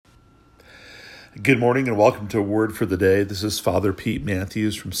Good morning and welcome to Word for the Day. This is Father Pete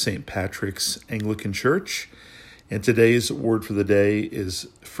Matthews from St. Patrick's Anglican Church, and today's Word for the Day is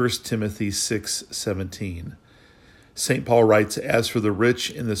 1 Timothy 6:17. St. Paul writes, "As for the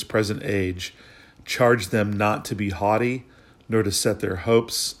rich in this present age, charge them not to be haughty, nor to set their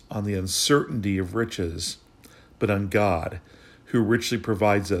hopes on the uncertainty of riches, but on God, who richly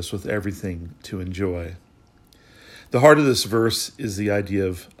provides us with everything to enjoy." The heart of this verse is the idea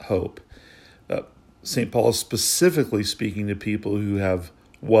of hope. St. Paul is specifically speaking to people who have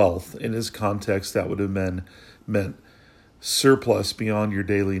wealth. In his context, that would have meant surplus beyond your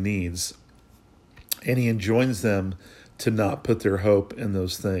daily needs. And he enjoins them to not put their hope in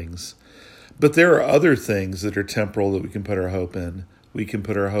those things. But there are other things that are temporal that we can put our hope in. We can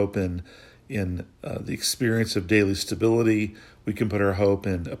put our hope in the experience of daily stability. We can put our hope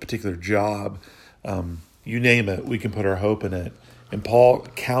in a particular job. You name it, we can put our hope in it. And Paul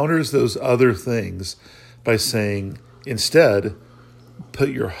counters those other things by saying, instead, put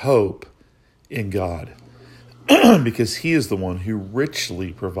your hope in God, because he is the one who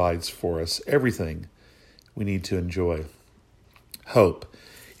richly provides for us everything we need to enjoy. Hope.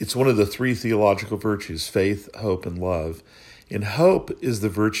 It's one of the three theological virtues: faith, hope, and love. And hope is the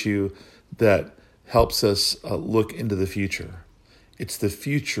virtue that helps us look into the future. It's the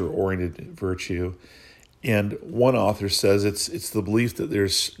future-oriented virtue. And one author says it's the belief that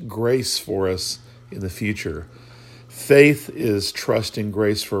there's grace for us in the future. Faith is trusting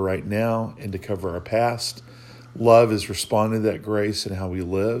grace for right now and to cover our past. Love is responding to that grace and how we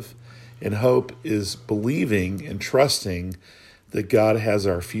live. And hope is believing and trusting that God has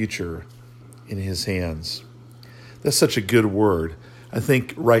our future in his hands. That's such a good word. I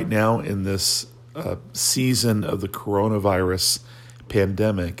think right now in this season of the coronavirus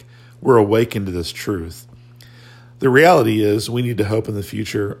pandemic, we're awakened to this truth. The reality is we need to hope in the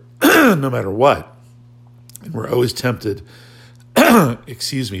future no matter what. And we're always tempted,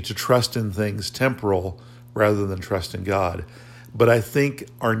 to trust in things temporal rather than trust in God. But I think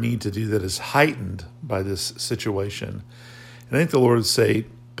our need to do that is heightened by this situation. And I think the Lord would say,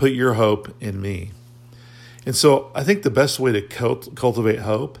 put your hope in me. And so I think the best way to cultivate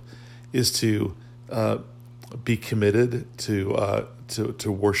hope is to be committed to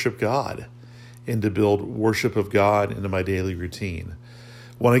worship God and to build worship of God into my daily routine.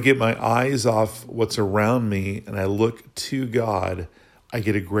 When I get my eyes off what's around me and I look to God, I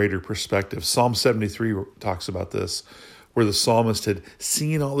get a greater perspective. Psalm 73 talks about this, where the psalmist had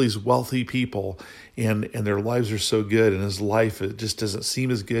seen all these wealthy people and their lives are so good, and his life, it just doesn't seem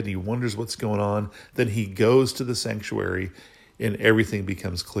as good, and he wonders what's going on. Then he goes to the sanctuary and everything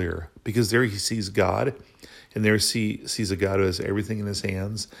becomes clear, because there he sees God, and there he sees a God who has everything in his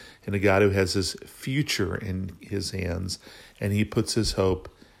hands, and a God who has his future in his hands, and he puts his hope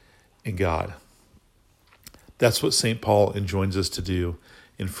in God. That's what St. Paul enjoins us to do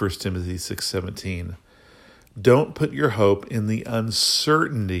in 1 Timothy 6:17. Don't put your hope in the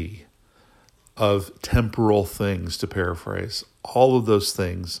uncertainty of temporal things, to paraphrase. All of those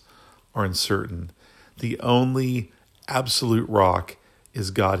things are uncertain. The only absolute rock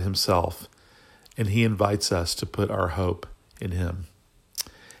is God himself, and he invites us to put our hope in him.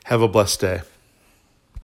 Have a blessed day.